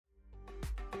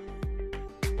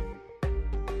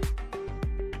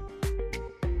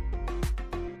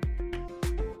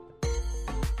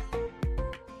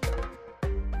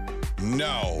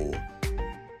No.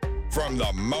 From the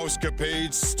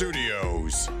Mousecapade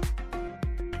Studios,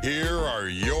 here are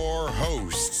your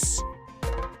hosts.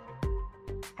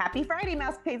 Happy Friday,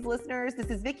 Mousecapades listeners. This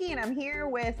is Vicki, and I'm here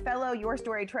with fellow Your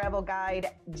Story travel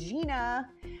guide, Gina.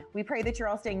 We pray that you're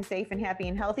all staying safe and happy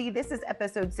and healthy. This is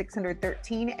episode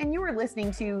 613, and you are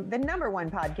listening to the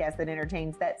 #1 podcast that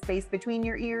entertains that space between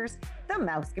your ears, the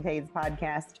Mousecapades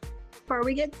podcast. Before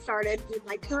we get started, we'd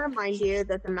like to remind you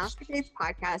that the Mousecapades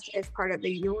podcast is part of the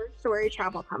Your Story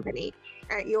Travel Company.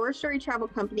 At Your Story Travel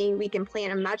Company, we can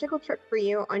plan a magical trip for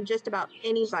you on just about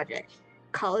any budget.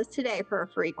 Call us today for a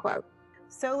free quote.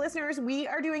 So listeners, we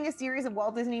are doing a series of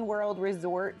Walt Disney World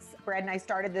resorts. Brad and I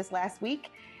started this last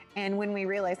week, and when we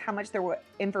realized how much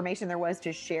information there was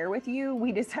to share with you,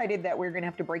 we decided that we're going to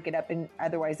have to break it up, and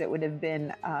otherwise it would have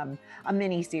been a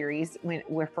mini series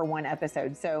for one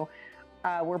episode. So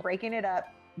we're breaking it up,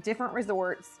 different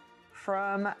resorts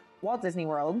from Walt Disney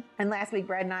World. And last week,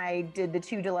 Brad and I did the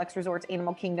 2 deluxe resorts,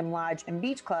 Animal Kingdom Lodge and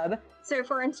Beach Club. So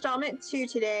for installment 2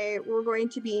 today, we're going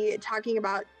to be talking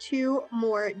about 2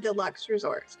 more deluxe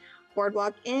resorts,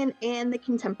 Boardwalk Inn and the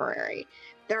Contemporary.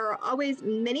 There are always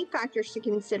many factors to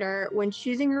consider when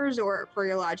choosing a resort for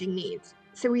your lodging needs.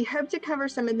 So we hope to cover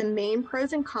some of the main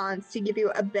pros and cons to give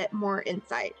you a bit more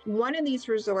insight. One of these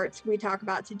resorts we talk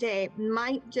about today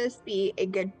might just be a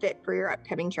good fit for your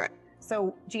upcoming trip.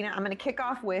 So Gina, I'm going to kick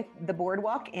off with the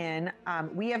Boardwalk Inn.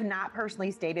 We have not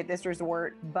personally stayed at this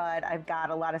resort, but I've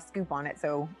got a lot of scoop on it.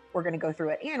 So we're going to go through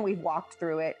it, and we've walked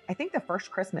through it. I think the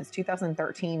first Christmas,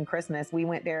 2013 Christmas, we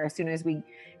went there as soon as we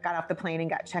got off the plane and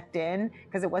got checked in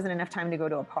because it wasn't enough time to go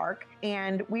to a park.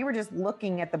 And we were just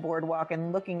looking at the boardwalk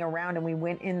and looking around, and we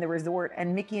went in the resort,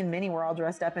 and Mickey and Minnie were all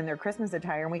dressed up in their Christmas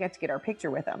attire, and we got to get our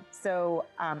picture with them. So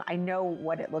I know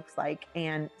what it looks like.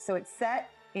 And so it's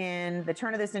set in the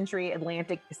turn of the century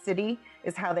Atlantic City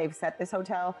is how they've set this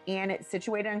hotel. And it's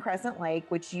situated on Crescent Lake,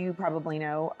 which you probably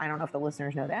know. I don't know if the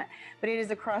listeners know that, but it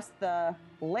is across the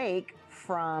lake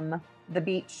from the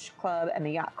beach club and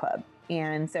the yacht club.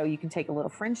 And so you can take a little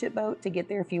friendship boat to get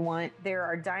there if you want. There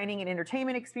are dining and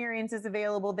entertainment experiences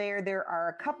available there. There are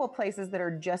a couple places that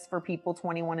are just for people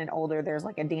 21 and older. There's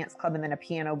like a dance club and then a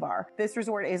piano bar. This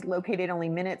resort is located only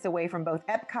minutes away from both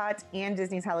Epcot and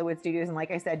Disney's Hollywood Studios. And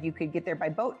like I said, you could get there by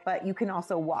boat, but you can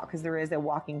also walk because there is a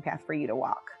walking path for you to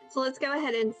walk. So let's go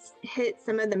ahead and hit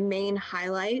some of the main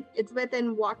highlights. It's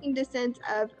within walking distance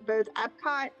of both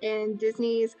Epcot and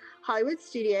Disney's Hollywood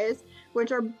Studios,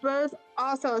 which are both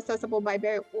also accessible by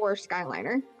boat or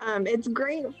Skyliner. It's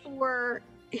great for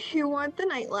who want the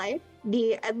nightlife.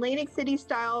 The Atlantic City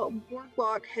style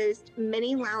boardwalk hosts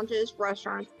many lounges,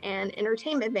 restaurants, and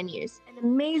entertainment venues. An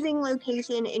amazing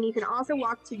location, and you can also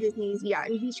walk to Disney's Yacht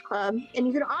and Beach Club. And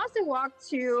you can also walk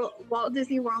to Walt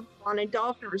Disney World Swan and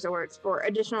Dolphin resorts for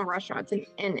additional restaurants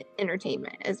and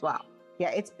entertainment as well. Yeah,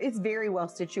 it's very well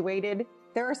situated.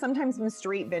 There are sometimes some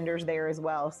street vendors there as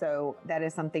well. So that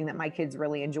is something that my kids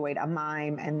really enjoyed, a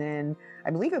mime and then I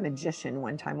believe a magician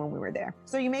one time when we were there.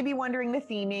 So you may be wondering the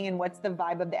theming and what's the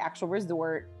vibe of the actual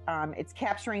resort. It's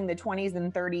capturing the 20s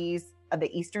and 30s of the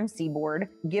Eastern Seaboard.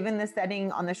 Given the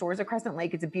setting on the shores of Crescent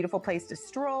Lake, it's a beautiful place to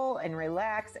stroll and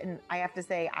relax. And I have to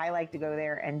say, I like to go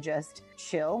there and just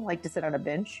chill, like to sit on a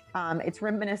bench. It's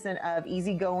reminiscent of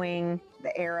easygoing,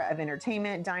 the era of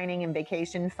entertainment, dining, and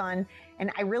vacation fun.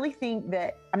 And I really think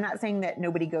that, I'm not saying that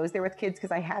nobody goes there with kids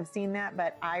because I have seen that,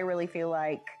 but I really feel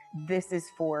like this is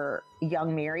for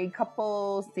young married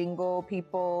couples, single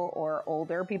people, or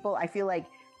older people. I feel like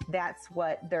that's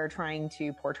what they're trying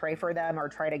to portray for them, or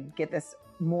try to get this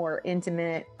more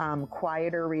intimate,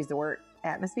 quieter resort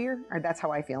atmosphere, or that's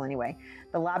how I feel anyway.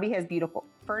 The lobby has beautiful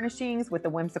furnishings with the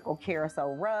whimsical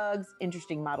carousel rugs,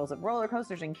 interesting models of roller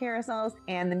coasters and carousels,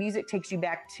 and the music takes you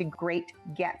back to Great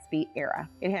Gatsby era.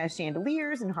 It has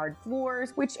chandeliers and hard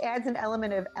floors, which adds an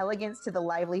element of elegance to the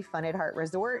lively Fun at Heart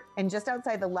resort. And just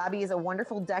outside the lobby is a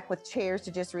wonderful deck with chairs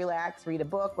to just relax, read a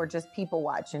book, or just people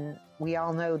watch. And we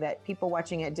all know that people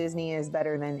watching at Disney is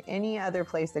better than any other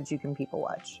place that you can people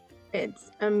watch.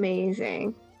 It's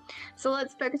amazing. So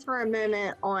let's focus for a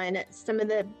moment on some of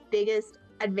the biggest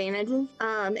advantages.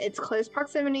 It's close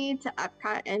proximity to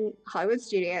Epcot and Hollywood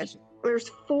Studios. There's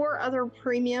 4 other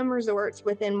premium resorts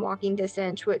within walking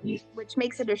distance, which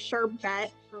makes it a sure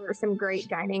bet for some great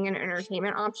dining and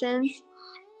entertainment options.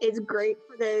 It's great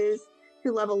for those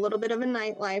who love a little bit of a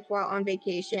nightlife while on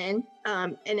vacation.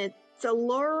 And it's a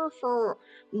lure for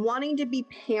wanting to be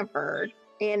pampered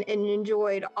and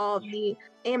enjoyed all the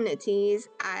amenities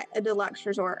at a deluxe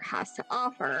resort has to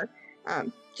offer,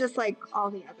 just like all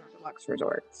the other deluxe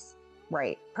resorts.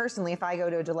 Right. Personally, if I go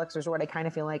to a deluxe resort, I kind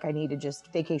of feel like I need to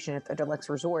just vacation at the deluxe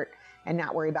resort and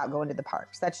not worry about going to the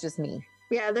parks. That's just me.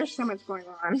 Yeah, there's so much going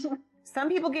on. Some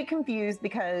people get confused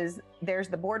because there's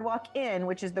the Boardwalk Inn,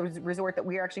 which is the resort that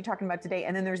we're actually talking about today,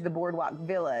 and then there's the Boardwalk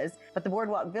Villas. But the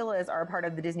Boardwalk Villas are a part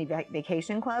of the Disney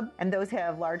Vacation Club, and those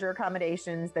have larger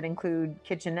accommodations that include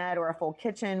kitchenette or a full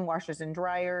kitchen, washers and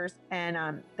dryers,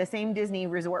 and the same Disney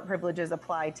resort privileges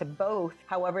apply to both.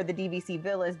 However, the DVC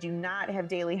Villas do not have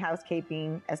daily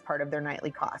housekeeping as part of their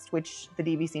nightly cost, which the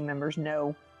DVC members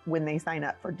know when they sign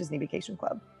up for Disney Vacation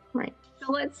Club. Right.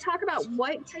 So let's talk about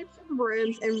what types of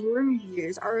rooms and room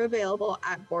views are available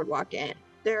at Boardwalk Inn.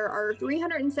 There are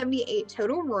 378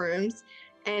 total rooms,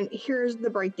 and here's the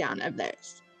breakdown of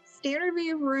those. Standard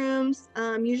view rooms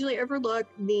usually overlook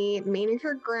the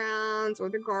manicured grounds or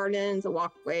the gardens, the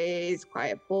walkways,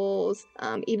 quiet pools,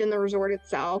 even the resort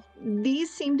itself.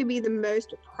 These seem to be the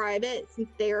most private since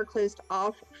they are closed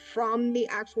off from the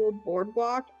actual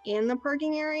boardwalk and the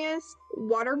parking areas.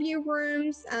 Water view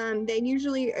rooms, they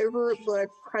usually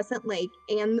overlook Crescent Lake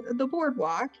and the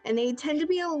boardwalk, and they tend to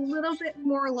be a little bit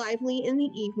more lively in the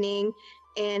evening.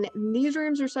 And these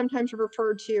rooms are sometimes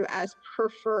referred to as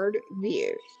preferred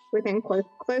views within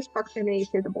close proximity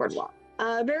to the boardwalk.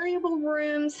 Variable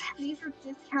rooms, these are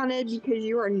discounted because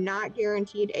you are not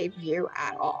guaranteed a view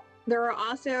at all. There are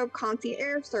also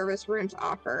concierge service rooms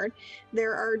offered.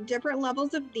 There are different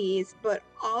levels of these, but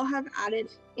all have added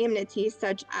amenities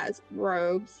such as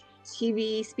robes,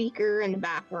 TV speaker in the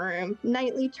bathroom,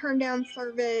 nightly turn-down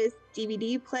service,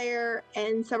 DVD player,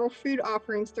 and several food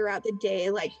offerings throughout the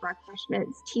day like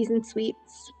refreshments, teas and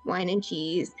sweets, wine and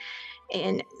cheese,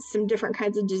 and some different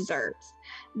kinds of desserts.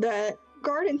 The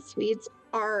garden suites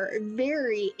are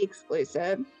very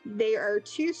exclusive. They are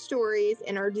 2 stories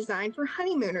and are designed for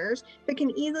honeymooners, but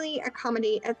can easily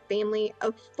accommodate a family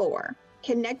of 4.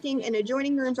 Connecting and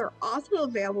adjoining rooms are also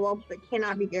available, but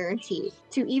cannot be guaranteed.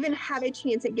 To even have a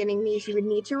chance at getting these, you would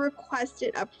need to request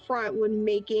it up front when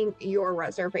making your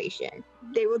reservation.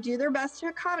 They will do their best to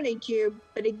accommodate you,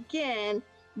 but again,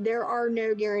 there are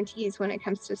no guarantees when it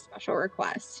comes to special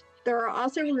requests. There are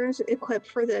also rooms equipped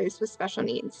for those with special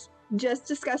needs. Just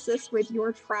discuss this with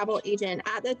your travel agent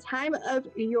at the time of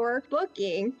your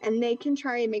booking, and they can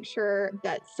try and make sure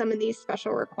that some of these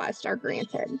special requests are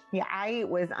granted. Yeah, I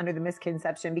was under the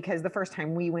misconception because the first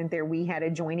time we went there, we had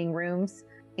adjoining rooms,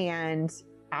 and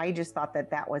I just thought that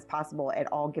that was possible at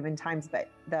all given times. But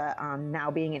the now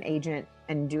being an agent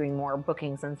and doing more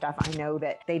bookings and stuff, I know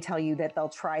that they tell you that they'll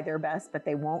try their best, but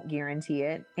they won't guarantee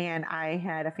it. And I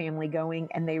had a family going,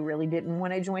 and they really didn't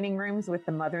want adjoining rooms with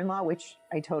the mother-in-law, which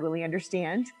I totally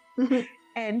understand.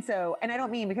 And I don't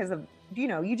mean because of,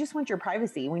 you just want your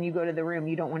privacy when you go to the room.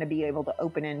 You don't want to be able to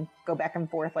open and go back and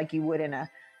forth like you would in a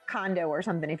condo or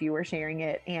something if you were sharing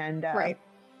it. And right.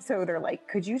 So they're like,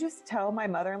 could you just tell my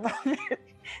mother-in-law that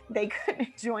they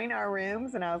couldn't join our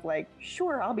rooms? And I was like,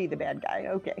 sure, I'll be the bad guy.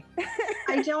 Okay.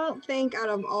 I don't think out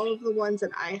of all of the ones that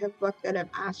I have booked that have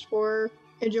asked for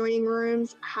adjoining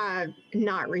rooms have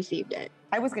not received it.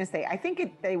 I was going to say, I think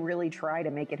they really try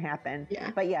to make it happen. Yeah.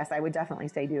 But yes, I would definitely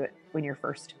say do it when you're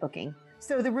first booking.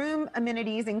 So the room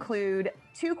amenities include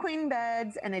 2 queen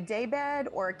beds and a day bed,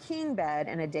 or a king bed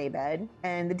and a day bed.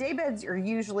 And the day beds are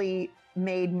usually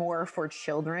made more for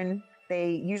children.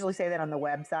 They usually say that on the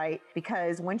website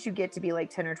because once you get to be like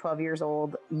 10 or 12 years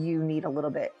old, you need a little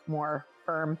bit more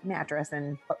firm mattress,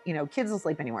 and kids will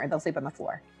sleep anywhere. They'll sleep on the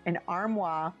floor. An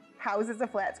armoire houses a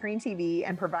flat screen TV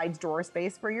and provides drawer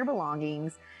space for your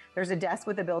belongings. There's a desk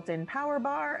with a built-in power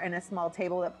bar and a small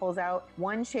table that pulls out,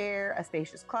 1 chair, a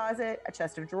spacious closet, a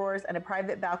chest of drawers, and a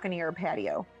private balcony or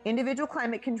patio. Individual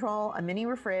climate control, a mini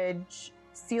fridge,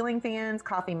 ceiling fans,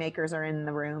 coffee makers are in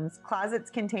the rooms. Closets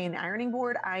contain ironing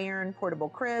board, iron, portable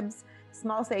cribs,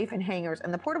 small safe, and hangers.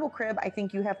 And the portable crib, I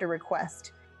think you have to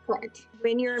request. Correct.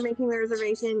 When you're making the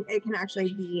reservation, it can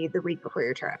actually be the week before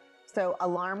your trip. So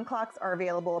alarm clocks are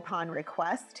available upon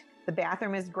request. The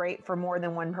bathroom is great for more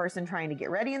than one person trying to get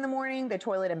ready in the morning. The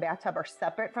toilet and bathtub are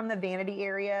separate from the vanity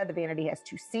area. The vanity has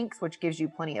 2 sinks, which gives you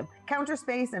plenty of counter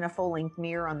space and a full-length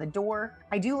mirror on the door.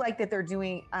 I do like that they're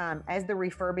doing, as they're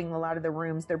refurbing a lot of the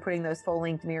rooms, they're putting those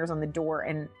full-length mirrors on the door,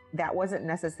 and that wasn't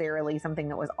necessarily something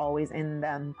that was always in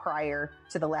them prior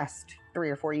to the last 3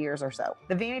 or 4 years or so.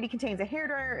 The vanity contains a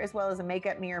hairdryer as well as a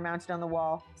makeup mirror mounted on the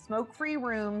wall. Smoke-free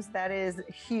rooms, that is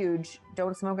huge.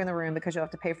 Don't smoke in the room because you'll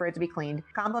have to pay for it to be cleaned.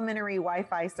 Complimentary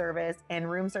Wi-Fi service,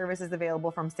 and room service is available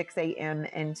from 6 a.m.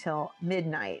 until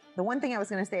midnight. The one thing I was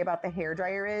going to say about the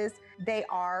hairdryer is they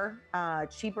are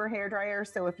cheaper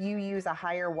hairdryers. So if you use a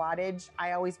higher wattage,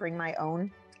 I always bring my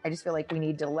own. I just feel like we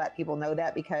need to let people know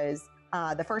that because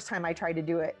the first time I tried to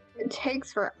do it, It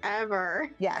takes forever.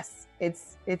 yes,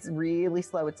 it's really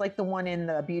slow. It's like the one in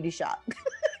the beauty shop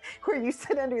where you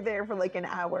sit under there for like an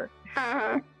hour.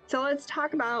 So let's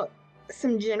talk about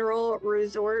some general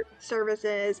resort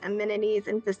services, amenities,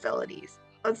 and facilities.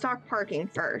 Let's talk parking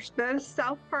first. Both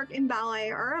South Park and Ballet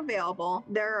are available.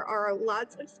 There are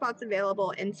lots of spots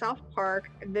available in South Park,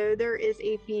 though there is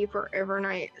a fee for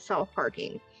overnight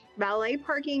self-parking. Ballet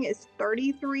parking is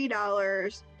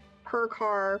 $33 per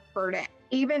car per day,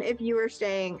 even if you are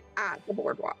staying at the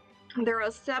boardwalk. There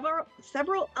are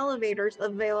several elevators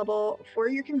available for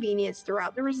your convenience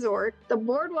throughout the resort. The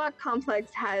boardwalk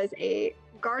complex has a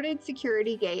guarded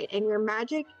security gate, and your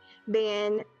Magic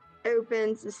Band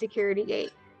opens the security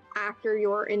gate after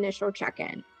your initial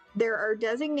check-in. There are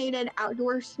designated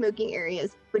outdoor smoking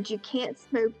areas, but you can't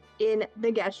smoke in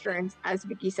the guest rooms, as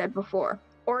Vicky said before,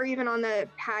 or even on the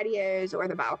patios or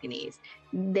the balconies.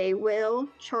 They will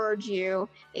charge you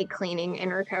a cleaning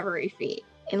and recovery fee.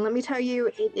 And let me tell you,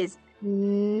 it is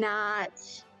not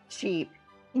Cheap.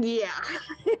 Yeah,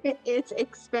 it's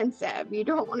expensive. You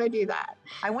don't want to do that.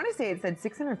 I want to say it said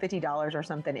 $650 or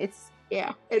something. It's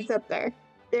up there.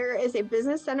 There is a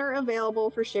business center available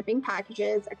for shipping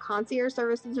packages, a concierge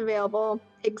service is available,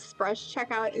 express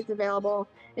checkout is available,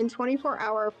 and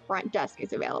 24-hour front desk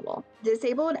is available.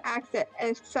 Disabled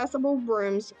accessible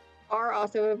rooms are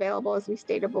also available, as we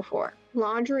stated before.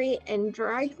 Laundry and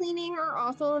dry cleaning are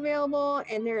also available,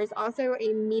 and there is also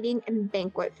a meeting and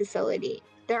banquet facility.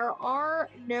 There are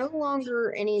no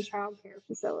longer any childcare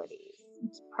facilities.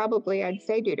 It's probably, I'd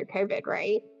say, due to COVID,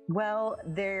 right? Well,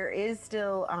 there is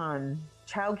still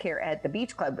childcare at the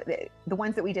beach club. The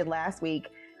ones that we did last week,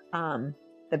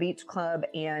 the beach club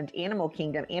and Animal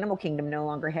Kingdom. Animal Kingdom no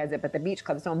longer has it, but the beach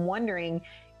club. So I'm wondering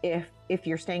if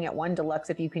you're staying at one deluxe,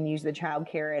 if you can use the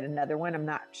childcare at another one. I'm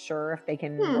not sure if they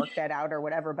can work that out or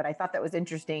whatever, but I thought that was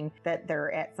interesting that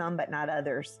they're at some, but not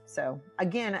others. So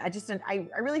again, I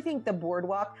really think the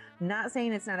boardwalk, not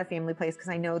saying it's not a family place, because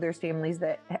I know there's families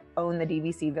that own the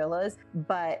DVC villas,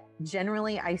 but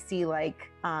generally I see like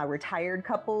retired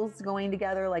couples going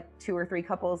together, like 2 or 3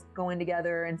 couples going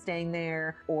together and staying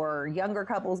there, or younger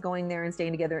couples going there and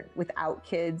staying together without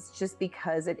kids, just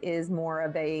because it is more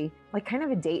of a, like, kind of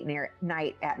a date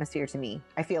night atmosphere to me.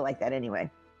 I feel like that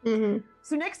anyway. Mm-hmm.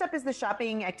 So next up is the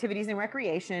shopping, activities, and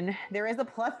recreation. There is a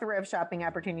plethora of shopping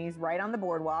opportunities right on the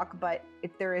boardwalk, but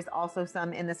there is also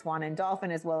some in the Swan and Dolphin,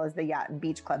 as well as the Yacht and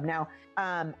Beach Club. Now,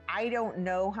 I don't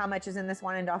know how much is in the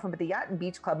Swan and Dolphin, but the Yacht and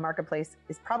Beach Club marketplace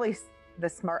is probably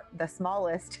the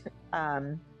smallest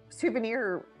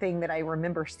souvenir thing that I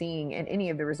remember seeing in any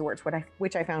of the resorts,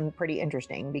 which I found pretty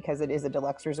interesting because it is a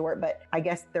deluxe resort, but I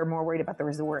guess they're more worried about the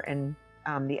resort and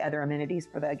the other amenities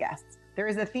for the guests. There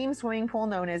is a themed swimming pool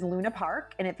known as Luna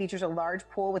Park, and it features a large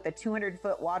pool with a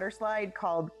 200-foot water slide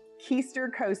called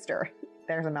Keister Coaster.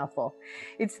 There's a mouthful.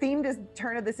 It's themed as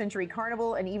turn-of-the-century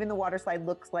carnival, and even the water slide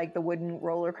looks like the wooden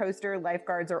roller coaster.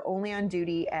 Lifeguards are only on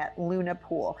duty at Luna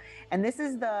Pool. And this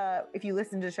is if you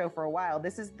listen to the show for a while,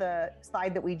 this is the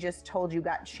slide that we just told you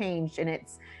got changed, and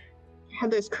it's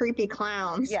Have those creepy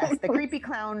clowns. Yes, the creepy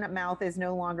clown mouth is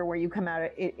no longer where you come out.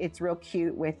 It's real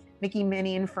cute with Mickey,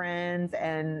 Minnie, and friends,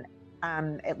 and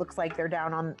it looks like they're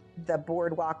down on the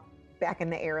boardwalk back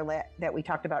in the area that we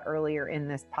talked about earlier in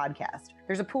this podcast.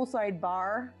 There's a poolside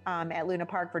bar at Luna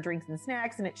Park for drinks and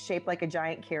snacks, and it's shaped like a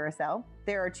giant carousel.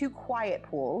 There are 2 quiet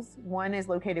pools. One is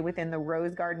located within the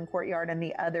Rose Garden courtyard and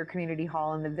the other community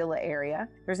hall in the villa area.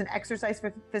 There's an exercise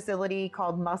facility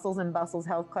called Muscles and Bustles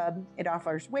Health Club. It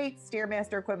offers weights,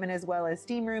 Stairmaster equipment, as well as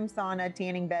steam room, sauna,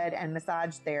 tanning bed, and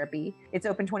massage therapy. It's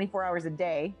open 24 hours a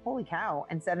day, holy cow,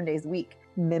 and 7 days a week.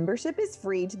 Membership is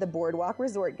free to the Boardwalk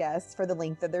Resort guests for the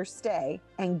length of their stay,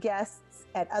 and guests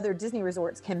at other Disney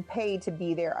resorts can pay to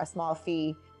be there a small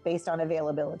fee based on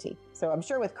availability. So I'm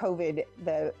sure with COVID,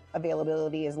 the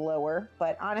availability is lower,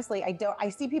 but honestly, I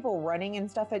see people running and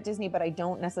stuff at Disney, but I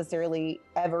don't necessarily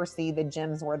ever see the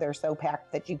gyms where they're so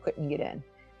packed that you couldn't get in.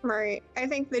 Right. I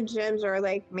think the gyms are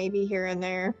like maybe here and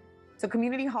there. So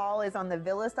Community Hall is on the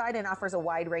villa side and offers a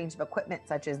wide range of equipment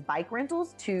such as bike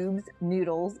rentals, tubes,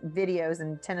 noodles, videos,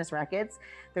 and tennis rackets.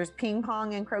 There's ping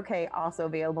pong and croquet also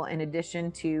available in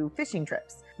addition to fishing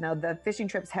trips. Now, the fishing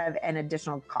trips have an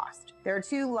additional cost. There are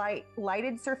 2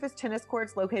 lighted surface tennis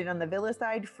courts located on the villa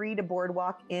side, free to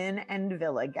boardwalk in and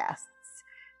villa guests.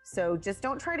 So just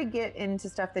don't try to get into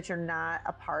stuff that you're not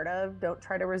a part of. Don't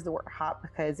try to resort hop,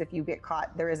 because if you get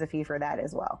caught, there is a fee for that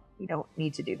as well. You don't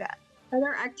need to do that.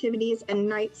 Other activities and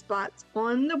night spots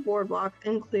on the boardwalk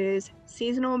includes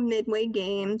seasonal midway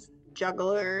games,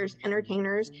 jugglers,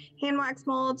 entertainers, hand wax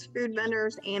molds, food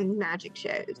vendors, and magic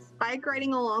shows. Bike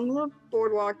riding along the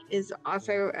boardwalk is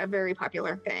also a very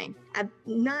popular thing. At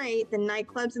night, the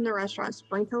nightclubs and the restaurants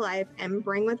spring to life and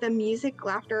bring with them music,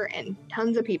 laughter, and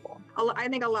tons of people. I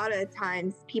think a lot of the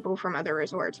times people from other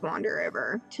resorts wander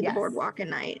over to the boardwalk at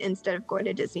night instead of going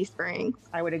to Disney Springs.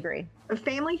 I would agree. A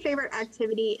family favorite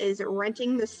activity is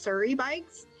renting the Surrey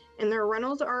bikes, and their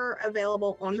rentals are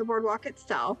available on the boardwalk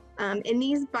itself. In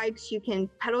these bikes, you can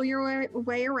pedal your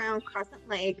way around Crescent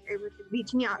Lake over to the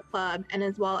Beach and Yacht Club, and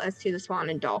as well as to the Swan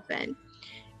and Dolphin.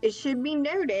 It should be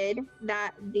noted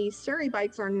that the Surrey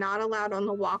bikes are not allowed on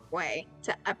the walkway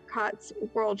to Epcot's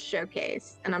World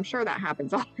Showcase, and I'm sure that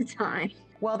happens all the time.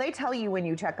 Well, they tell you when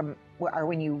you check them or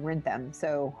when you rent them,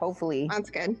 so hopefully.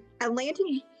 That's good.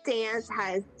 Atlantic Dance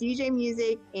has DJ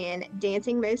music and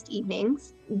dancing most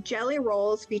evenings. Jelly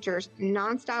Rolls features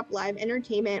nonstop live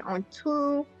entertainment on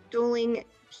two dueling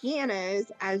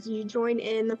pianos as you join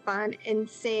in the fun and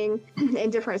sing in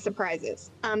different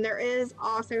surprises. There is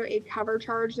also a cover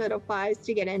charge that applies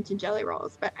to get into Jelly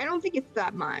Rolls, but I don't think it's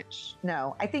that much.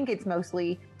 No, I think it's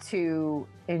mostly to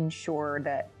ensure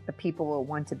that the people will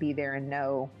want to be there and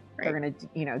know they're going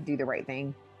to, do the right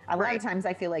thing. A lot of times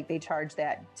I feel like they charge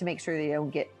that to make sure they don't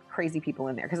get crazy people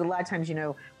in there. Because a lot of times,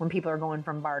 when people are going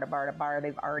from bar to bar to bar,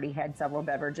 they've already had several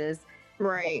beverages.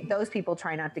 Right. Those people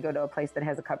try not to go to a place that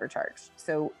has a cover charge.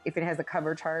 So if it has a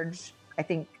cover charge, I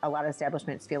think a lot of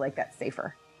establishments feel like that's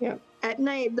safer. Yeah. At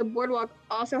night, the boardwalk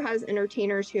also has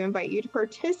entertainers who invite you to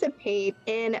participate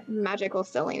in magical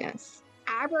silliness.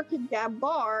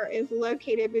 Abracadabra is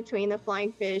located between the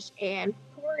Flying Fish and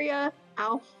Poria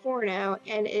Al Forno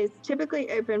and is typically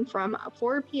open from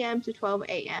 4 p.m. to 12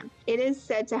 a.m. It is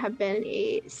said to have been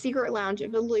a secret lounge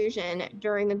of illusion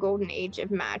during the golden age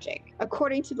of magic.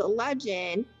 According to the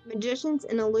legend, magicians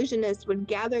and illusionists would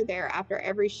gather there after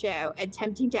every show,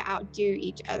 attempting to outdo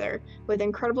each other with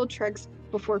incredible tricks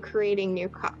before creating new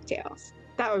cocktails.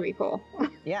 That would be cool.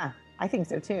 Yeah, I think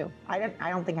so too. I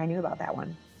don't think I knew about that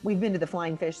one. We've been to the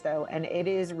Flying Fish though, and it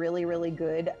is really, really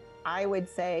good. I would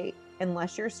say,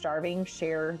 unless you're starving,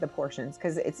 share the portions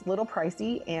because it's a little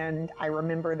pricey. And I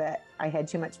remember that I had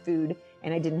too much food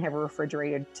and I didn't have a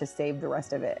refrigerator to save the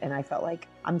rest of it. And I felt like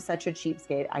I'm such a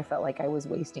cheapskate. I felt like I was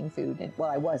wasting food. And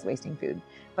I was wasting food.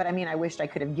 But I mean, I wished I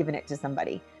could have given it to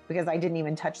somebody because I didn't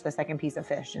even touch the second piece of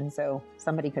fish. And so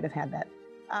somebody could have had that.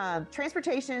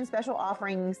 Transportation, special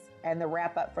offerings, and the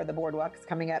wrap up for the boardwalk is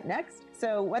coming up next.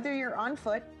 So whether you're on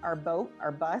foot, or boat,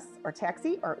 or bus, or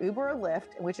taxi, or Uber or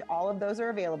Lyft, which all of those are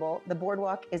available, the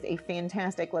boardwalk is a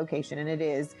fantastic location, and it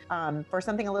is. For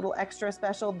something a little extra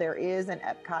special, there is an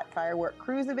Epcot firework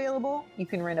cruise available. You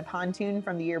can rent a pontoon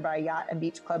from the nearby Yacht and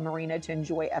Beach Club Marina to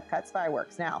enjoy Epcot's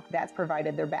fireworks. Now, that's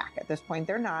provided they're back. At this point,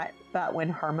 they're not, but when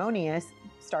Harmonious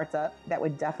starts up, that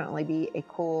would definitely be a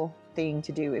cool thing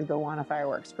to do is go on a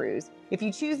fireworks cruise. If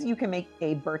you choose, you can make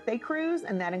a birthday cruise,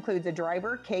 and that includes a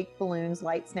driver, cake, balloons,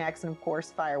 light snacks, and of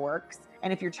course, fireworks.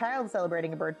 And if your child's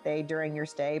celebrating a birthday during your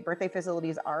stay, birthday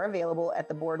facilities are available at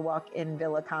the Boardwalk Inn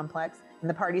Villa Complex. And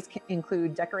the parties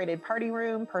include decorated party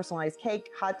room, personalized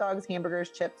cake, hot dogs, hamburgers,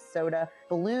 chips, soda,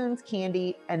 balloons,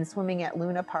 candy, and swimming at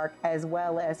Luna Park, as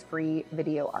well as free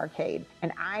video arcade.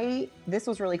 And this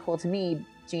was really cool to me,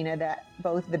 Gina, that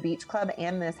both the Beach Club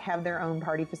and this have their own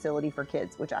party facility for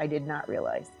kids, which I did not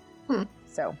realize.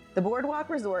 So the Boardwalk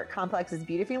Resort Complex is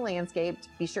beautifully landscaped.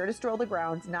 Be sure to stroll the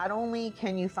grounds. Not only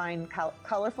can you find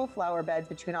colorful flower beds,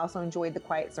 but you can also enjoy the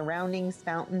quiet surroundings,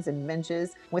 fountains, and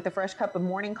benches. With a fresh cup of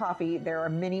morning coffee, there are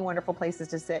many wonderful places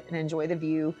to sit and enjoy the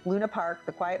view. Luna Park,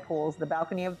 the quiet pools, the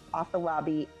balcony off the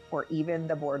lobby, or even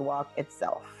the boardwalk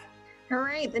itself. All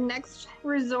right, the next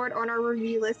resort on our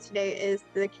review list today is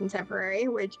the Contemporary,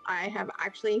 which I have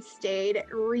actually stayed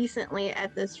recently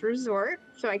at this resort,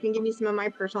 so I can give you some of my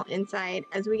personal insight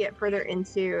as we get further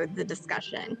into the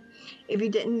discussion. If you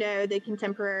didn't know, the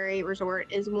Contemporary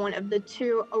Resort is one of the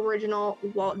 2 original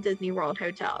Walt Disney World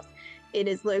hotels. It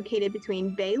is located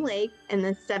between Bay Lake and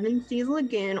the Seven Seas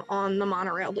Lagoon on the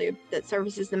monorail loop that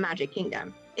services the Magic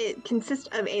Kingdom. It consists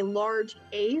of a large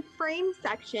A-frame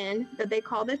section that they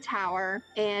call the Tower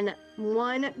and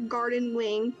one garden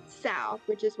wing south,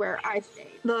 which is where I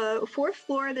stayed. The 4th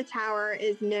floor of the Tower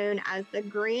is known as the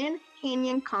Grand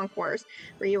Canyon Concourse,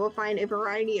 where you will find a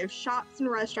variety of shops and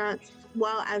restaurants, as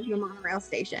well as the monorail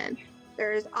station.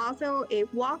 There is also a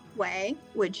walkway,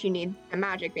 which you need a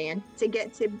Magic Band, to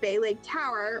get to Bay Lake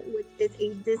Tower, which is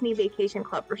a Disney Vacation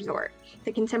Club resort.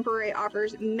 The Contemporary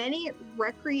offers many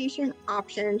recreation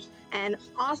options and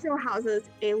also houses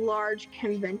a large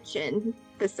convention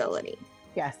facility.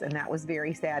 Yes, and that was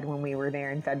very sad when we were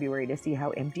there in February to see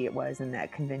how empty it was in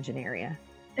that convention area.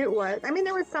 It was. I mean,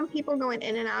 there was some people going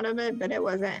in and out of it, but it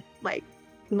wasn't like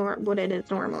what it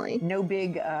is normally. No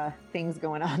big things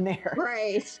going on there.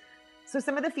 Right. So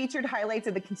some of the featured highlights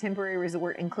of the Contemporary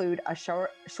Resort include a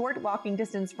short walking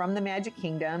distance from the Magic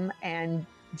Kingdom, and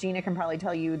Gina can probably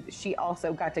tell you she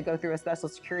also got to go through a special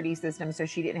security system, so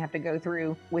she didn't have to go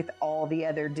through with all the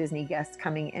other Disney guests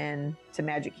coming in to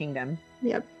Magic Kingdom.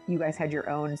 Yep. You guys had your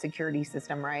own security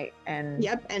system, right? And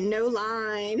yep, and no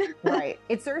line. Right.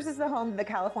 It serves as the home of the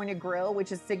California Grill,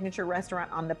 which is a signature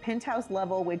restaurant on the penthouse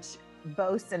level, which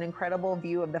boasts an incredible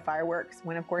view of the fireworks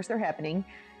when, of course, they're happening.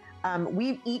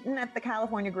 We've eaten at the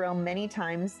California Grill many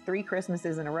times, 3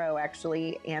 Christmases in a row,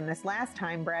 actually. And this last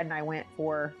time, Brad and I went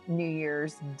for New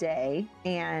Year's Day.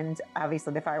 And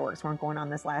obviously the fireworks weren't going on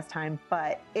this last time,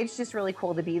 but it's just really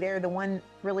cool to be there. The one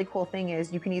really cool thing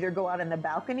is you can either go out on the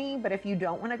balcony, but if you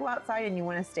don't want to go outside and you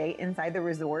want to stay inside the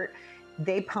resort,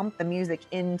 they pump the music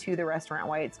into the restaurant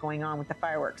while it's going on with the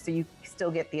fireworks. So you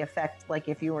still get the effect like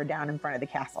if you were down in front of the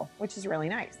castle, which is really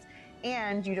nice.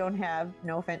 And you don't have,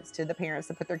 no offense to the parents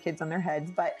that put their kids on their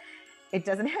heads, but it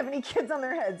doesn't have any kids on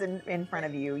their heads in front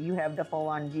of you. You have the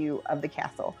full-on view of the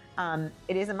castle.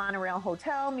 It is a monorail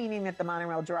hotel, meaning that the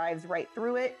monorail drives right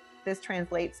through it. This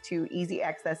translates to easy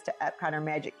access to Epcot or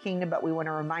Magic Kingdom, but we want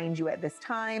to remind you at this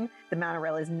time, the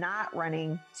monorail is not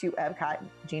running to Epcot.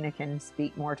 Gina can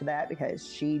speak more to that because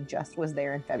she just was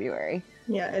there in February.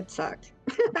 Yeah, it sucked.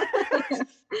 I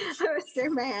was so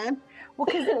mad. Well,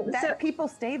 because people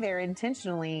stay there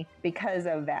intentionally because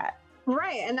of that.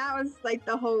 Right. And that was like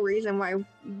the whole reason why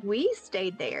we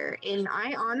stayed there. And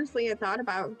I honestly had thought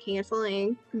about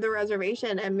canceling the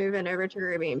reservation and moving over to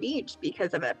Caribbean Beach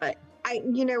because of it. But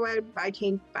you know what?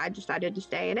 I decided to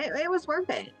stay, and it was worth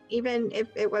it, even if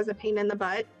it was a pain in the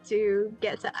butt to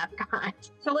get to Epcot.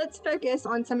 So let's focus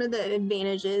on some of the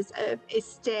advantages of a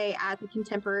stay at the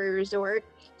Contemporary Resort.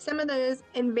 Some of those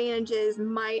advantages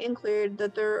might include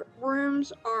that the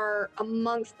rooms are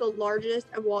amongst the largest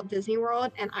of Walt Disney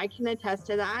World, and I can attest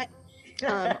to that.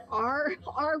 Our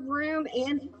room,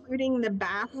 and including the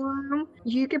bathroom,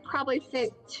 you could probably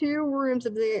fit 2 rooms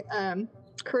of the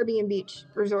Caribbean Beach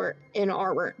Resort in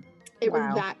our room. It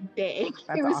was that big.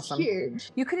 That's it was awesome. huge.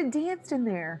 You could have danced in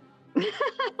there.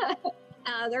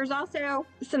 There's also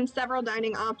several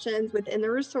dining options within the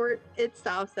resort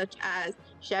itself, such as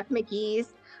Chef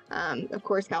Mickey's, of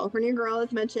course, California Grill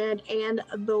as mentioned, and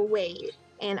The Wave.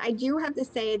 And I do have to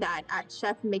say that at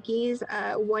Chef Mickey's,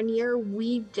 one year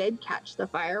we did catch the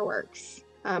fireworks.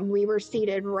 We were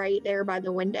seated right there by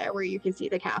the window where you can see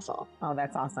the castle. Oh,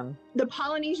 that's awesome. The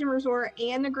Polynesian Resort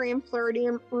and the Grand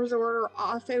Floridian Resort are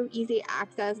also easy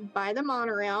access by the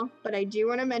monorail, but I do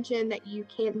want to mention that you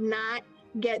cannot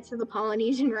get to the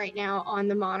Polynesian right now on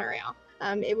the monorail.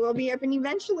 It will be open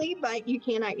eventually, but you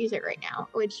cannot use it right now,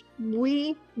 which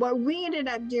what we ended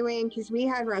up doing, because we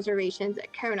had reservations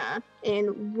at Kona,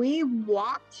 and we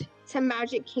walked to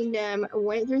Magic Kingdom,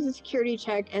 went through the security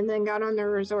check, and then got on the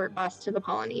resort bus to the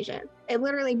Polynesian. It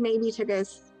literally maybe took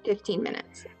us 15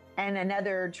 minutes. And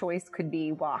another choice could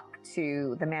be walk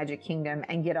to the Magic Kingdom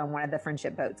and get on one of the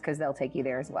friendship boats because they'll take you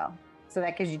there as well. So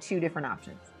that gives you 2 different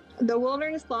options. The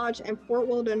Wilderness Lodge and Fort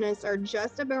Wilderness are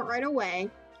just about right away,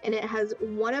 and it has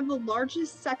one of the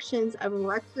largest sections of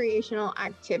recreational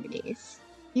activities.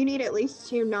 You need at least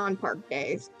 2 non-park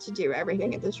days to do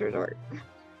everything at this resort.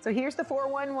 So here's the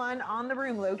 411 on the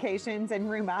room locations and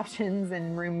room options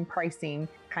and room pricing,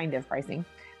 kind of pricing.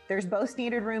 There's both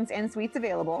standard rooms and suites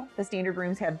available. The standard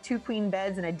rooms have 2 queen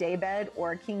beds and a day bed,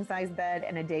 or a king size bed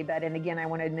and a day bed. And again, I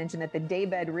want to mention that the day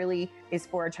bed really is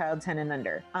for a child 10 and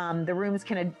under. The rooms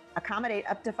can accommodate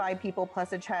up to 5 people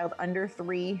plus a child under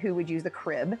 3 who would use a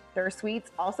crib. There are suites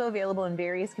also available in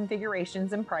various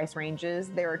configurations and price ranges.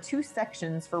 There are 2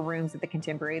 sections for rooms at the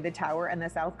Contemporary, the Tower and the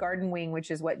South Garden Wing,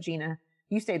 which is what Gina,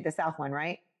 you stayed the South one,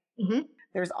 right? Mm-hmm.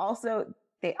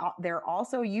 There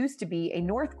also used to be a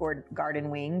North Garden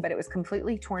Wing, but it was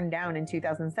completely torn down in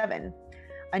 2007.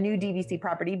 A new DVC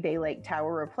property, Bay Lake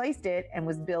Tower, replaced it and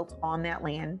was built on that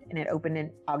land, and it opened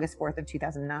in August 4th of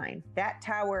 2009. That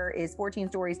tower is 14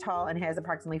 stories tall and has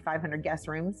approximately 500 guest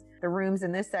rooms. The rooms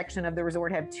in this section of the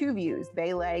resort have 2 views,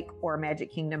 Bay Lake or Magic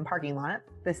Kingdom parking lot.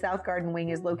 The South Garden Wing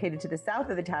is located to the south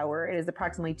of the tower. It is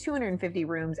approximately 250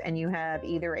 rooms, and you have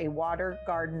either a water,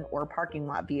 garden, or parking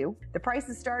lot view. The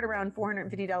prices start around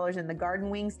 $450 in the Garden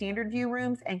Wing standard view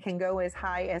rooms and can go as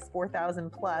high as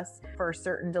 $4,000 plus for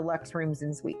certain deluxe rooms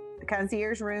and suites. The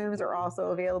concierge rooms are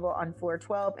also available on floor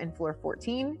 12 and floor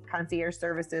 14. Concierge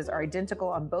services are identical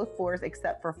on both floors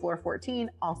except for floor 14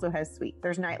 also has suite.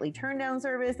 There's nightly turn down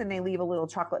service, and they leave a little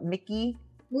chocolate Mickey.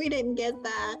 We didn't get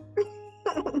that.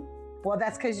 Well,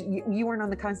 that's because you weren't on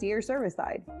the concierge service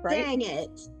side, right? Dang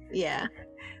it. Yeah.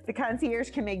 The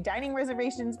concierge can make dining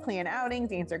reservations, plan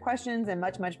outings, answer questions, and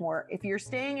much, much more. If you're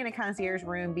staying in a concierge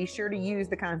room, be sure to use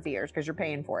the concierge because you're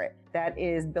paying for it. That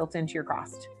is built into your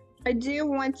cost. I do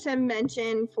want to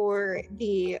mention for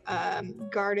the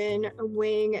garden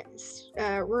wing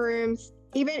rooms,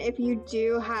 even if you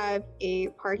do have a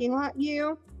parking lot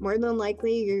view, more than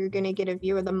likely you're going to get a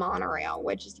view of the monorail,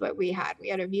 which is what we had. We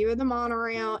had a view of the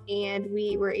monorail, and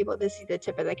we were able to see the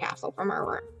tip of the castle from our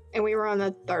room. And we were on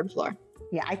the 3rd floor.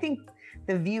 Yeah, I think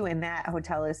the view in that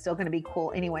hotel is still going to be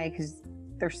cool anyway because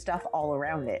there's stuff all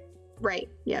around it. Right.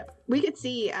 Yeah. We could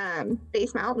see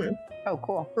Base Mountain. Oh,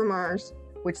 cool. From ours.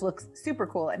 Which looks super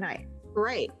cool at night.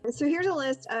 Right. So here's a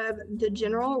list of the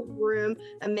general room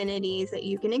amenities that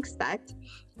you can expect.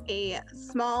 A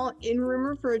small in-room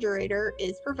refrigerator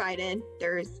is provided.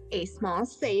 There's a small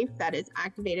safe that is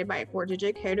activated by a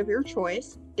 4-digit code of your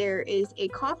choice. There is a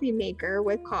coffee maker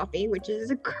with coffee, which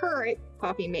is a current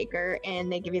coffee maker,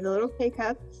 and they give you the little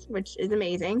K-cups, which is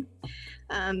amazing.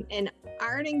 An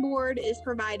ironing board is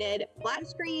provided, flat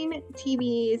screen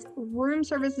TVs, room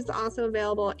service is also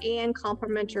available, and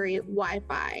complimentary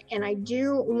Wi-Fi. And I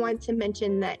do want to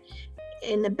mention that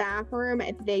in the bathroom,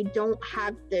 if they don't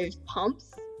have those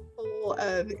pumps full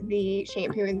of the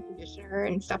shampoo and conditioner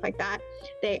and stuff like that,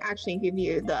 they actually give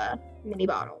you the mini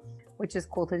bottles. Which is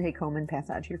cool to take home and pass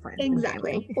out to your friends.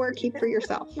 Exactly. Or keep for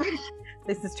yourself.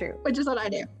 This is true. Which is what I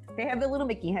do. They have the little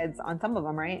Mickey heads on some of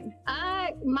them, right?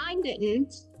 Mine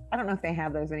didn't. I don't know if they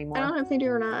have those anymore. I don't know if they do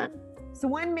or not. So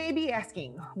one may be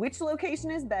asking, which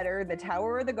location is better, the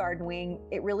tower or the garden wing?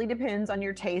 It really depends on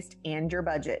your taste and your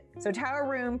budget. So tower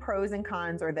room pros and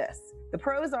cons are this. The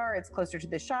pros are it's closer to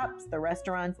the shops, the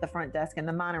restaurants, the front desk, and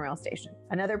the monorail station.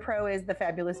 Another pro is the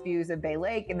fabulous views of Bay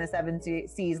Lake and the Seven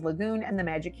Seas Lagoon and the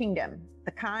Magic Kingdom.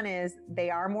 The con is they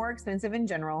are more expensive in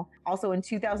general. Also in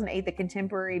 2008, the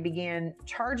Contemporary began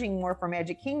charging more for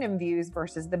Magic Kingdom views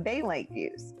versus the Bay Lake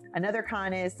views. Another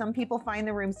con is some people find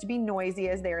the rooms to be noisy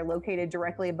as they are located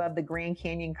directly above the Grand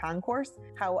Canyon Concourse.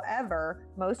 However,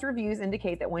 most reviews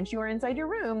indicate that once you are inside your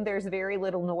room, there's very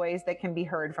little noise that can be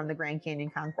heard from the Grand Canyon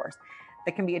Concourse.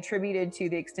 That can be attributed to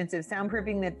the extensive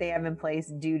soundproofing that they have in place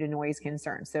due to noise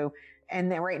concerns.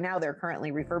 And then right now they're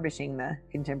currently refurbishing the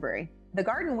Contemporary. The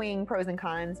garden wing pros and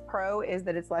cons. Pro is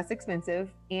that it's less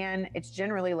expensive and it's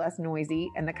generally less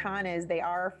noisy. And the con is they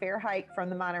are a fair hike from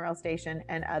the monorail station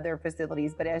and other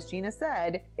facilities. But as Gina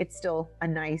said, it's still a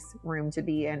nice room to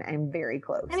be in and very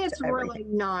close. And it's really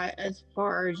not as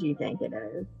far as you think it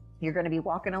is. You're going to be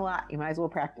walking a lot. You might as well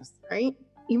practice. Right?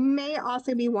 You may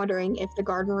also be wondering if the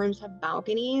garden rooms have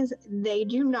balconies. They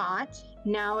do not.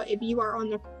 Now, if you are on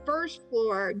the first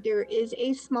floor, there is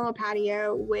a small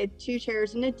patio with 2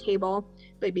 chairs and a table,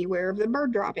 but beware of the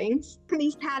bird droppings.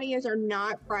 These patios are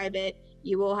not private.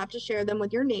 You will have to share them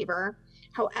with your neighbor.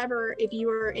 However, if you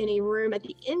are in a room at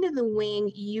the end of the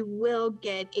wing, you will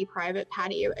get a private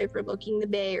patio overlooking the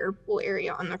bay or pool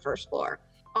area on the first floor.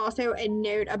 Also, a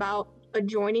note about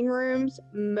adjoining rooms.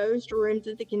 Most rooms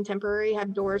at the Contemporary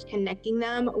have doors connecting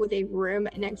them with a room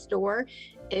next door.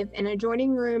 If an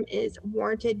adjoining room is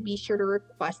warranted, be sure to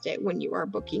request it when you are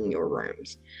booking your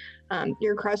rooms.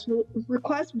 Your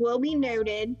request will be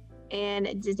noted,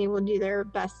 and Disney will do their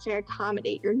best to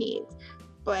accommodate your needs.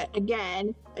 But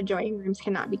again, adjoining rooms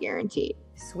cannot be guaranteed.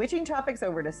 Switching topics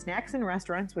over to snacks and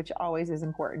restaurants, which always is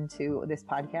important to this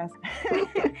podcast.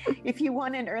 If you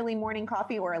want an early morning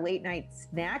coffee or a late night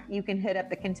snack, you can hit up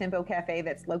the Contempo Cafe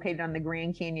that's located on the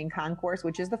Grand Canyon Concourse,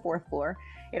 which is the 4th floor.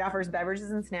 It offers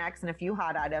beverages and snacks and a few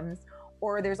hot items.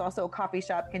 Or there's also a coffee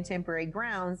shop, Contemporary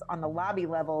Grounds, on the lobby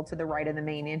level to the right of the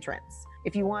main entrance.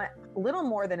 If you want a little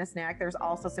more than a snack, there's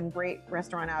also some great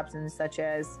restaurant options, such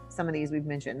as some of these we've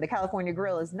mentioned. The California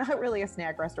Grill is not really a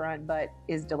snack restaurant, but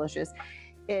is delicious.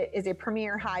 It is a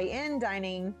premier high-end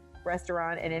dining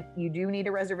restaurant, and you do need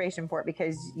a reservation for it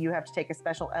because you have to take a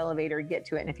special elevator to get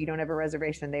to it. And if you don't have a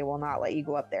reservation, they will not let you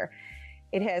go up there.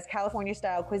 It has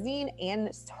California-style cuisine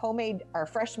and homemade or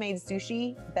fresh-made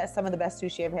sushi. That's some of the best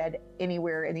sushi I've had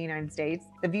anywhere in the United States.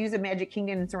 The views of Magic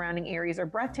Kingdom and surrounding areas are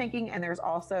breathtaking, and there's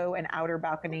also an outer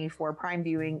balcony for prime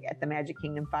viewing at the Magic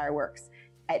Kingdom fireworks.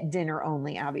 At dinner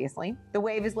only, obviously. The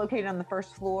Wave is located on the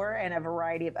first floor and a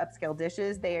variety of upscale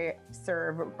dishes. They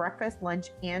serve breakfast, lunch,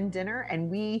 and dinner.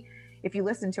 And if you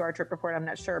listen to our trip report, I'm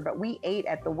not sure, but we ate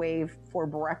at the Wave for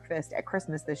breakfast at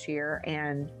Christmas this year.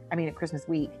 At Christmas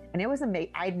week. And it was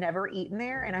amazing. I'd never eaten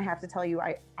there. And I have to tell you,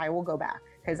 I will go back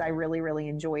because I really, really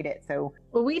enjoyed it. So,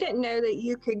 well, we didn't know that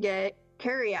you could get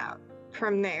carry out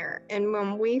from there. And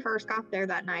when we first got there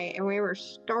that night and we were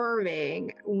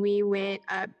starving, we went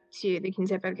up to the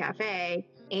Contempo Cafe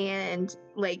and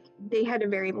like they had a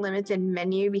very limited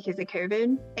menu because of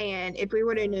COVID. And if we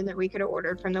would have known that we could have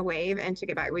ordered from the Wave and took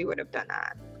it back, we would have done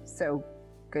that. So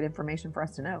good information for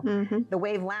us to know. The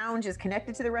Wave Lounge is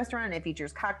connected to the restaurant and it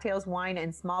features cocktails, wine,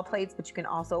 and small plates, but you can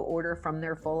also order from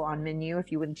their full-on menu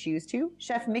if you would choose to.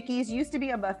 Chef Mickey's used to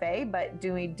be a buffet, but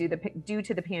due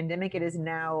to the pandemic, it is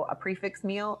now a prefix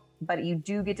meal, but you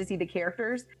do get to see the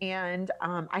characters. And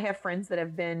I have friends that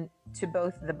have been to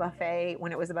both the buffet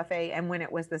when it was a buffet and when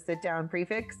it was the sit-down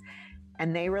prefix,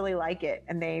 and they really like it.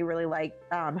 And they really like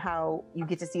how you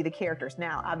get to see the characters.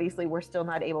 Now, obviously, we're still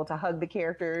not able to hug the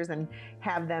characters and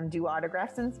have them do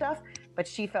autographs and stuff, but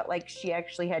she felt like she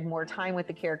actually had more time with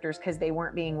the characters because they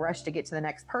weren't being rushed to get to the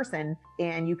next person,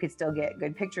 and you could still get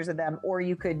good pictures of them, or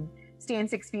you could stand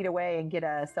 6 feet away and get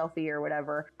a selfie or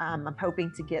whatever. I'm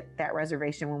hoping to get that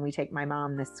reservation when we take my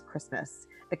mom this Christmas.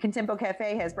 The Contempo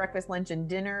Cafe has breakfast, lunch, and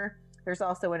dinner. There's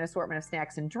also an assortment of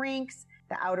snacks and drinks.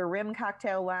 The Outer Rim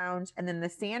Cocktail Lounge, and then the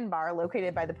Sandbar,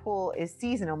 located by the pool, is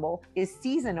seasonal,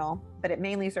 but it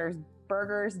mainly serves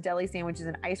burgers, deli sandwiches,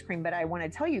 and ice cream. But I want to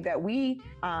tell you that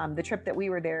the trip that we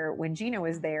were there when Gina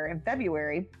was there in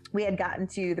February, we had gotten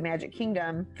to the Magic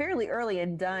Kingdom fairly early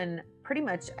and done pretty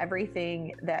much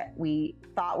everything that we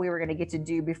thought we were going to get to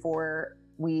do before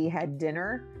we had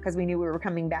dinner, because we knew we were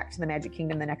coming back to the Magic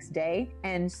Kingdom the next day.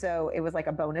 And so it was like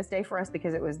a bonus day for us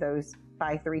because it was those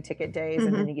buy 3 ticket days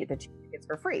and then you get the 2 tickets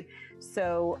for free.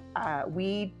 So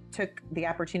we took the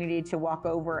opportunity to walk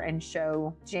over and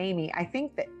show Jamie.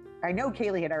 I know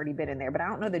Kaylee had already been in there, but I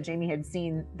don't know that Jamie had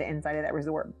seen the inside of that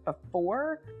resort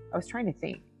before. I was trying to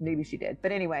think. Maybe she did.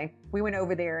 But anyway, we went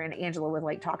over there and Angela was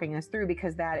like talking us through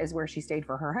because that is where she stayed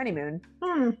for her honeymoon.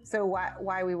 So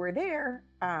while we were there,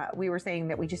 we were saying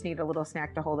that we just needed a little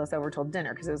snack to hold us over till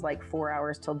dinner because it was like 4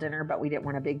 hours till dinner, but we didn't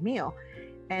want a big meal.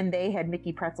 And they had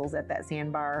Mickey pretzels at that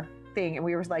Sandbar thing. And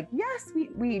we were like, yes,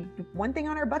 we one thing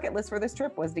on our bucket list for this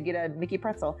trip was to get a Mickey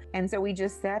pretzel. And so we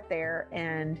just sat there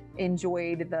and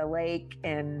enjoyed the lake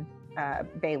and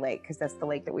Bay Lake, because that's the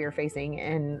lake that we were facing,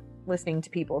 and listening to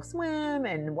people swim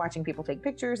and watching people take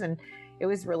pictures. And it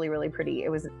was really, really pretty. It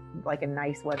was like a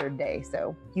nice weathered day.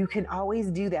 So you can always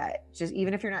do that. Just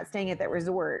even if you're not staying at that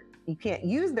resort, you can't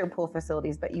use their pool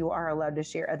facilities, but you are allowed to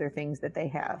share other things that they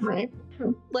have. Right.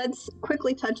 Let's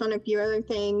quickly touch on a few other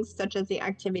things, such as the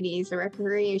activities, the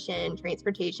recreation,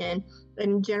 transportation,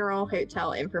 and general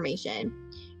hotel information.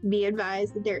 Be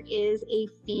advised that there is a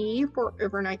fee for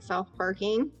overnight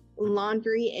self-parking.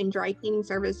 Laundry and dry cleaning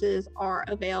services are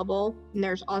available. And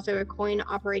there's also a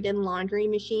coin-operated laundry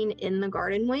machine in the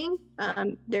garden wing.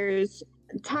 There's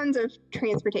tons of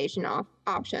transportation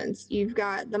options. You've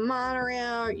got the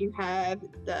monorail, you have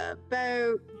the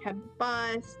boat, you have the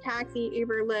bus, taxi,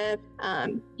 Uber,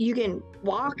 Lyft. You can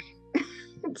walk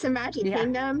to Magic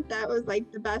Kingdom. That was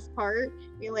like the best part.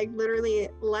 We like literally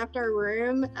left our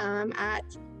room at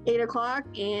 8 o'clock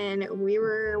and we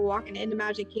were walking into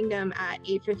Magic Kingdom at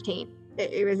 8:15.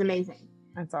 It was amazing.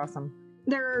 That's awesome.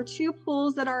 There are 2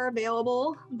 pools that are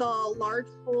available. The large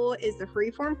pool is the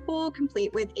freeform pool,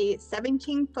 complete with a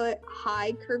 17-foot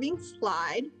high curving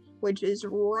slide, which is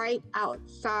right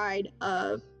outside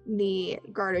of the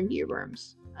garden view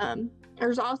rooms.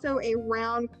 There's also a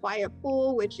round quiet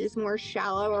pool, which is more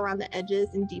shallow around the edges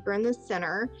and deeper in the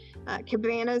center.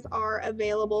 Cabanas are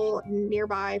available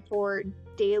nearby for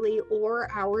daily or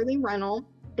hourly rental.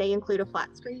 They include a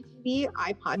flat screen TV,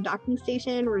 iPod docking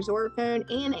station, resort phone,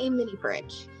 and a mini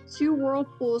fridge. 2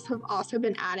 whirlpools have also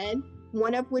been added,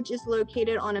 one of which is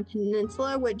located on a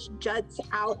peninsula which juts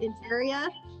out its area.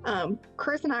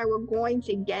 Chris and I were going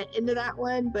to get into that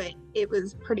one, but it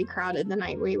was pretty crowded the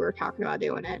night we were talking about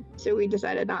doing it, so we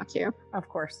decided not to. Of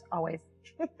course, always.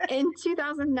 In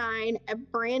 2009, a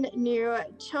brand new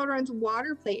children's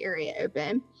water play area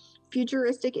opened,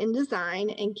 futuristic in design,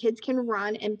 and kids can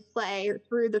run and play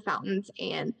through the fountains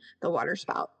and the water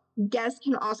spout. Guests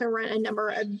can also rent a number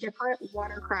of different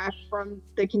watercraft from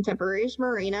the Contemporaries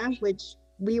Marina, which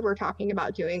we were talking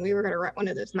about doing. We were going to rent one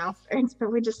of those mouth boats,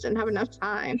 but we just didn't have enough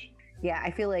time. Yeah,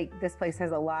 I feel like this place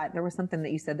has a lot. There was something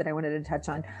that you said that I wanted to touch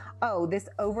on. Oh, this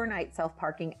overnight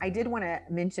self-parking. I did want to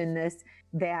mention this,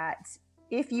 that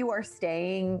if you are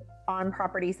staying on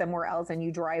property somewhere else and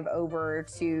you drive over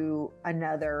to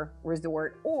another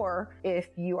resort, or if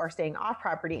you are staying off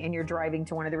property and you're driving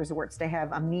to one of the resorts to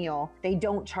have a meal, they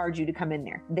don't charge you to come in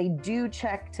there. They do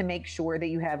check to make sure that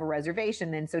you have a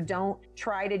reservation. And so don't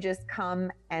try to just come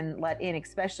and let in,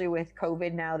 especially with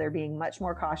COVID now. They're being much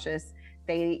more cautious.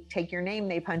 They take your name,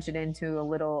 they punch it into a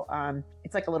little,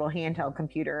 it's like a little handheld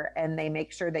computer, and they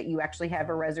make sure that you actually have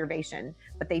a reservation,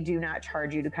 but they do not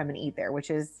charge you to come and eat there,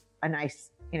 which is a nice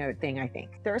thing, I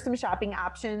think. There are some shopping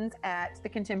options at the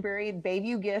Contemporary.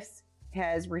 Bayview Gifts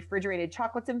has refrigerated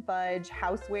chocolates and fudge,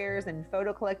 housewares and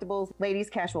photo collectibles, ladies'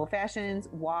 casual fashions,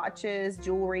 watches,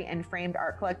 jewelry, and framed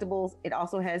art collectibles. It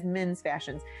also has men's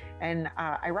fashions. And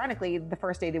ironically, the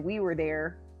first day that we were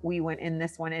there, we went in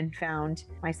this one and found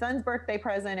my son's birthday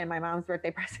present and my mom's birthday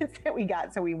presents that we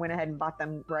got. So we went ahead and bought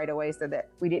them right away so that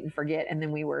we didn't forget. And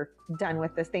then we were done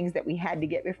with the things that we had to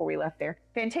get before we left there.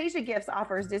 Fantasia Gifts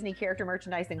offers Disney character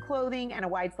merchandise and clothing and a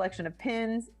wide selection of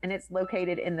pins, and it's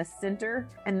located in the center.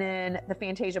 And then the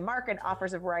Fantasia Market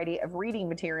offers a variety of reading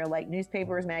material like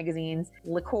newspapers, magazines,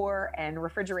 liqueur, and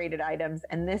refrigerated items.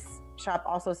 And this shop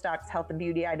also stocks health and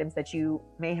beauty items that you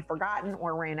may have forgotten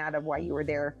or ran out of while you were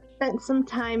there. Spent some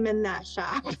time in that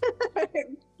shop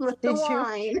with the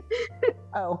wine.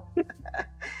 Oh.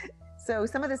 So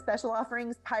some of the special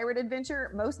offerings: Pirate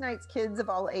Adventure. Most nights, kids of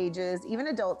all ages, even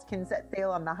adults, can set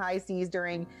sail on the high seas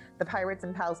during the Pirates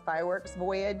and Pals fireworks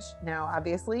voyage. Now,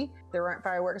 obviously, there aren't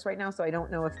fireworks right now, so I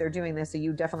don't know if they're doing this. So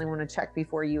you definitely want to check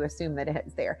before you assume that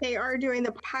it's there. They are doing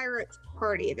the Pirates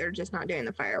party. They're just not doing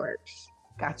the fireworks.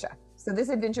 Gotcha. So this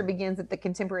adventure begins at the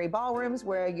Contemporary Ballrooms,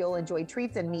 where you'll enjoy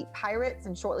treats and meet pirates.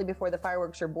 And shortly before the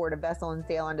fireworks, you'll board a vessel and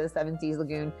sail onto the Seven Seas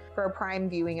Lagoon for a prime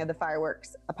viewing of the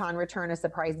fireworks. Upon return, a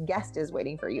surprise guest is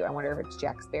waiting for you. I wonder if it's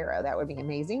Jack Sparrow. That would be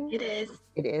amazing. It is.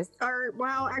 It is. Or,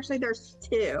 well, actually, there's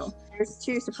two. There's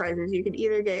two surprises. You could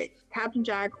either get Captain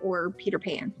Jack or Peter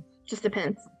Pan. Just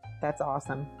depends. That's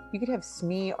awesome. You could have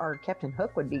Smee or Captain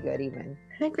Hook would be good even.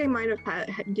 I think they might have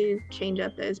do change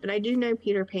up those, but I do know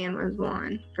Peter Pan was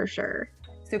one for sure.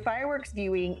 So fireworks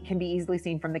viewing can be easily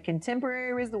seen from the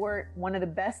Contemporary Resort. One of the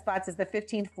best spots is the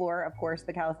 15th floor, of course,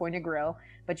 the California Grill,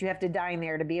 but you have to dine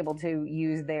there to be able to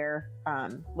use their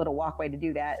little walkway to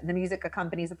do that. The music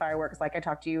accompanies the fireworks, like I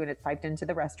talked to you, and it's piped into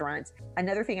the restaurant.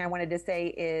 Another thing I wanted to say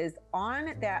is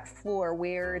on that floor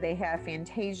where they have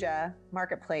Fantasia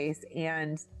Marketplace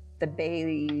and the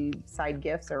Bayside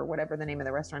Gifts, or whatever the name of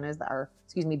the restaurant is,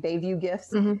 Bayview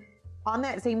Gifts. Mm-hmm. On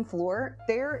that same floor,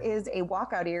 there is a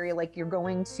walkout area like you're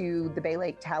going to the Bay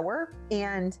Lake Tower.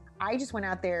 And I just went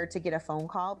out there to get a phone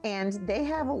call, and they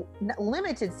have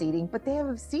limited seating, but they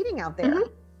have seating out there.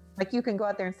 Mm-hmm. Like you can go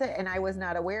out there and sit, and I was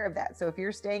not aware of that. So if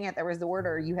you're staying at that resort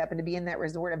or you happen to be in that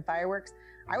resort and fireworks,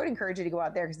 I would encourage you to go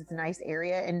out there because it's a nice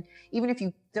area. And even if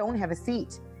you don't have a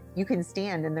seat, you can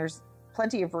stand and there's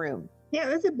plenty of room. Yeah,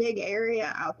 it was a big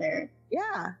area out there.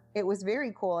 Yeah, it was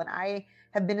very cool. And I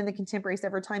have been in the Contemporary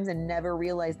several times and never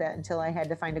realized that until I had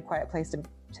to find a quiet place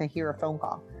to hear a phone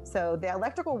call. So the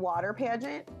electrical water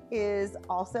pageant is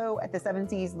also at the Seven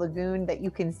Seas Lagoon that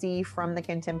you can see from the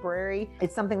Contemporary.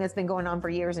 It's something that's been going on for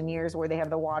years and years, where they have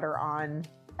the water on.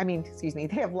 They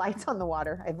have lights on the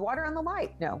water. I have water on the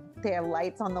light. No, they have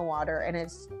lights on the water, and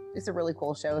it's a really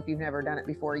cool show if you've never done it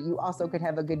before. You also could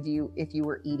have a good view if you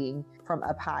were eating from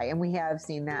up high, and we have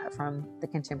seen that from the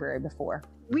Contemporary before.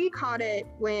 We caught it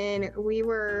when we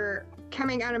were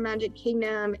coming out of Magic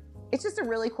Kingdom. It's just a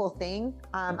really cool thing.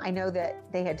 I know that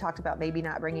they had talked about maybe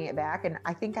not bringing it back, and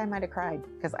I think I might have cried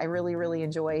because I really, really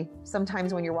enjoy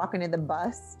sometimes when you're walking in the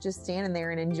bus, just standing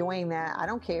there and enjoying that. I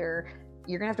don't care.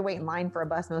 You're going to have to wait in line for a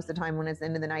bus most of the time when it's the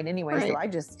end of the night anyway. Right. So I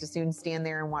just as soon stand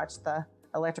there and watch the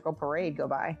electrical parade go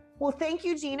by. Well, thank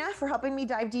you, Gina, for helping me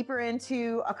dive deeper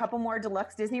into a couple more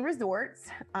deluxe Disney resorts.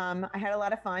 I had a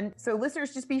lot of fun. So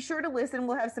listeners, just be sure to listen.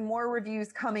 We'll have some more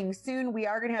reviews coming soon. We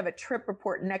are going to have a trip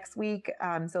report next week.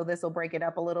 So this will break it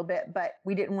up a little bit, but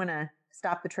we didn't want to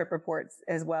stop the trip reports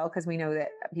as well, because we know that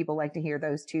people like to hear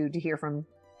those too, to hear from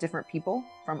different people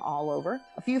from all over.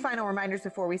 A few final reminders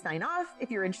before we sign off. If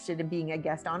you're interested in being a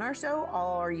guest on our show,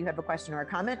 or you have a question or a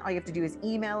comment, all you have to do is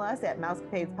email us at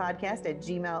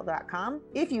mousecapadespodcast@gmail.com.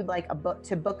 If you'd like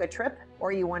to book a trip,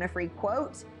 or you want a free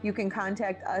quote, you can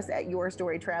contact us at Your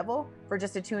Story Travel. For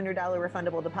just a $200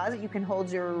 refundable deposit, you can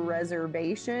hold your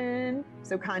reservation.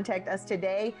 So contact us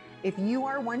today. If you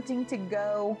are wanting to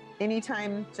go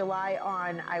anytime July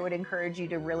on, I would encourage you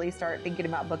to really start thinking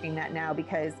about booking that now,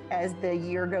 because as the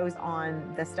year goes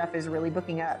on, the stuff is really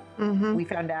booking up. Mm-hmm. We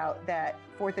found out that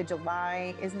 4th of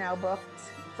July is now booked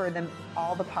for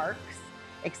all the parks,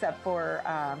 except for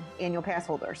annual pass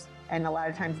holders. And a lot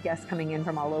of times guests coming in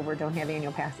from all over don't have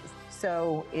annual passes.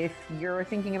 So if you're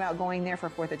thinking about going there for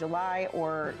 4th of July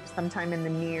or sometime in the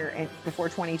before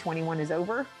 2021 is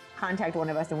over, contact one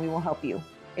of us and we will help you.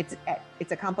 It's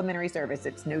a complimentary service.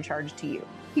 It's no charge to you.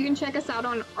 You can check us out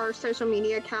on our social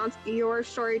media accounts,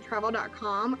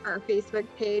 yourstorytravel.com, our Facebook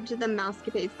page, The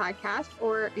Mousecapades Podcast,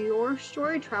 or Your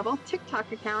Story Travel TikTok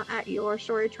account at Your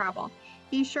Story Travel.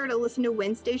 Be sure to listen to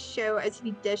Wednesday's show as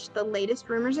we dish the latest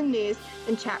rumors and news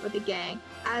and chat with the gang.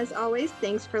 As always,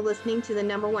 thanks for listening to the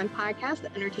 #1 podcast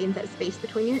that entertains that space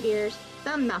between your ears,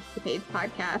 the Mousecapades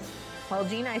Podcast. Well,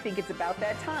 Gina, I think it's about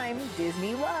that time.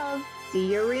 Disney love.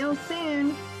 See you real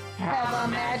soon. Have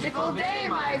a magical day,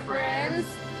 my friends.